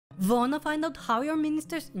Wanna find out how your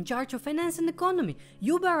ministers in charge of finance and economy,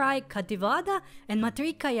 YUBA RAJ KHATIWADA and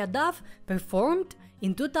MATRIKA YADAV, performed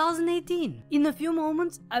in 2018? In a few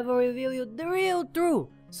moments, I will reveal you the real truth,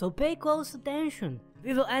 so pay close attention.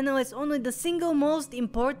 We will analyze only the single most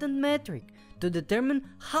important metric to determine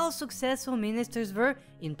how successful ministers were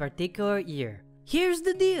in particular year. Here's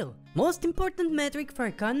the deal. Most important metric for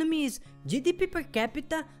economy is GDP per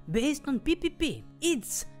capita based on PPP.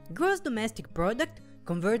 It's gross domestic product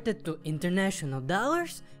converted to international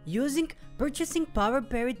dollars using purchasing power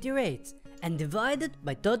parity rates and divided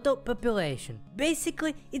by total population.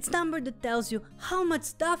 Basically, it's number that tells you how much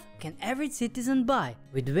stuff can every citizen buy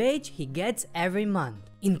with wage he gets every month.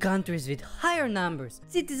 In countries with higher numbers,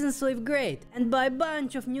 citizens live great and buy a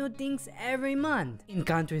bunch of new things every month. In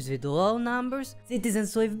countries with low numbers,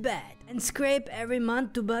 citizens live bad and scrape every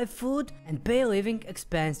month to buy food and pay living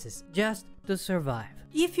expenses just to survive.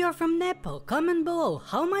 If you're from Nepal, comment below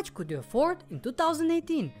how much could you afford in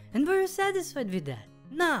 2018 and were you satisfied with that?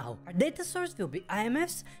 Now, our data source will be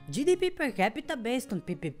IMF's GDP per capita based on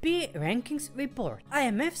PPP rankings report.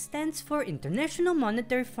 IMF stands for International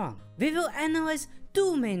Monetary Fund. We will analyze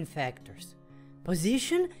two main factors: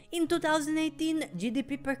 position in 2018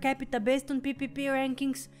 GDP per capita based on PPP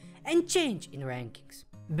rankings and change in rankings.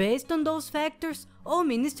 Based on those factors, all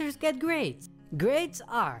ministers get grades. Grades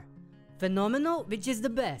are phenomenal, which is the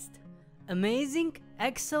best, amazing,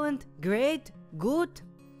 excellent, great, good,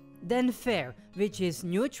 then fair, which is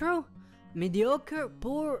neutral, mediocre,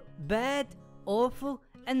 poor, bad, awful,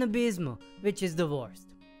 and abysmal, which is the worst.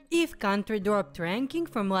 If country dropped ranking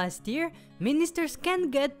from last year, ministers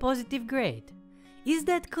can get positive grade. Is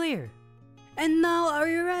that clear? And now, are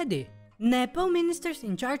you ready? Nepal ministers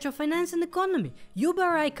in charge of finance and economy, YUBA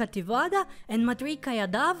RAJ KHATIWADA and MATRIKA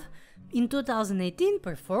YADAV, in 2018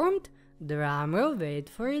 performed, drumroll, wait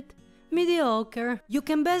for it, mediocre. You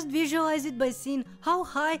can best visualize it by seeing how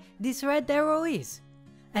high this red arrow is.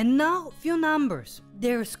 And now, few numbers.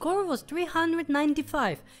 Their score was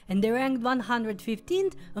 395 and they ranked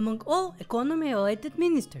 115th among all economy-related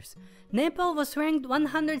ministers. Nepal was ranked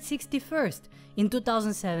 161st in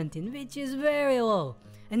 2017, which is very low.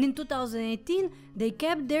 And in 2018, they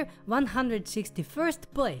kept their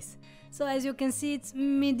 161st place. So as you can see, it's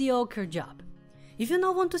mediocre job. If you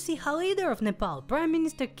now want to see how leader of Nepal, Prime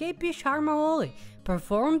Minister SHARMA OLI,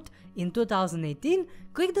 performed in 2018,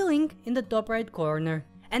 click the link in the top right corner.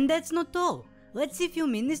 And that's not all. Let's see few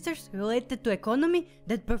ministers related to economy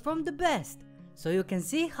that performed the best, so you can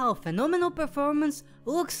see how phenomenal performance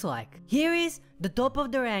looks like. Here is the top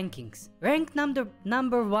of the rankings. Ranked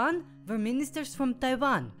number 1 were ministers from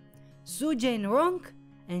Taiwan, Su Jain-rong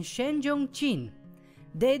and Shen Zhongqin.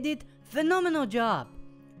 They did phenomenal job.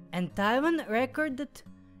 And Taiwan recorded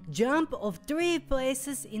jump of 3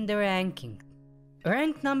 places in the ranking.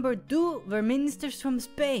 Ranked number 2 were ministers from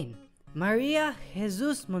Spain, Maria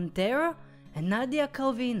Jesus Montero and Nadia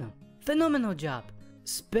Calvino. Phenomenal job.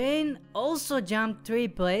 Spain also jumped 3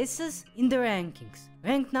 places in the rankings.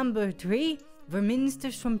 Ranked number 3 were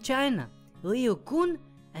ministers from China, Liu Kun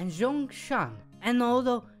and Zhong Shan. And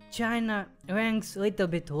although China ranks a little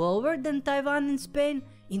bit lower than Taiwan and Spain,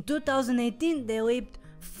 in 2018 they leaped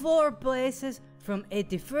 4 places from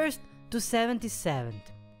 81st to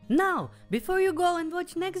 77th. Now, before you go and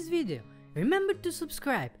watch next video, remember to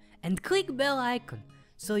subscribe and click bell icon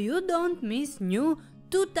so you don't miss new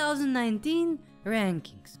 2019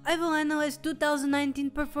 rankings. I will analyze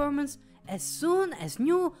 2019 performance as soon as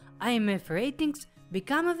new IMF ratings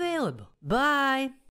become available. Bye!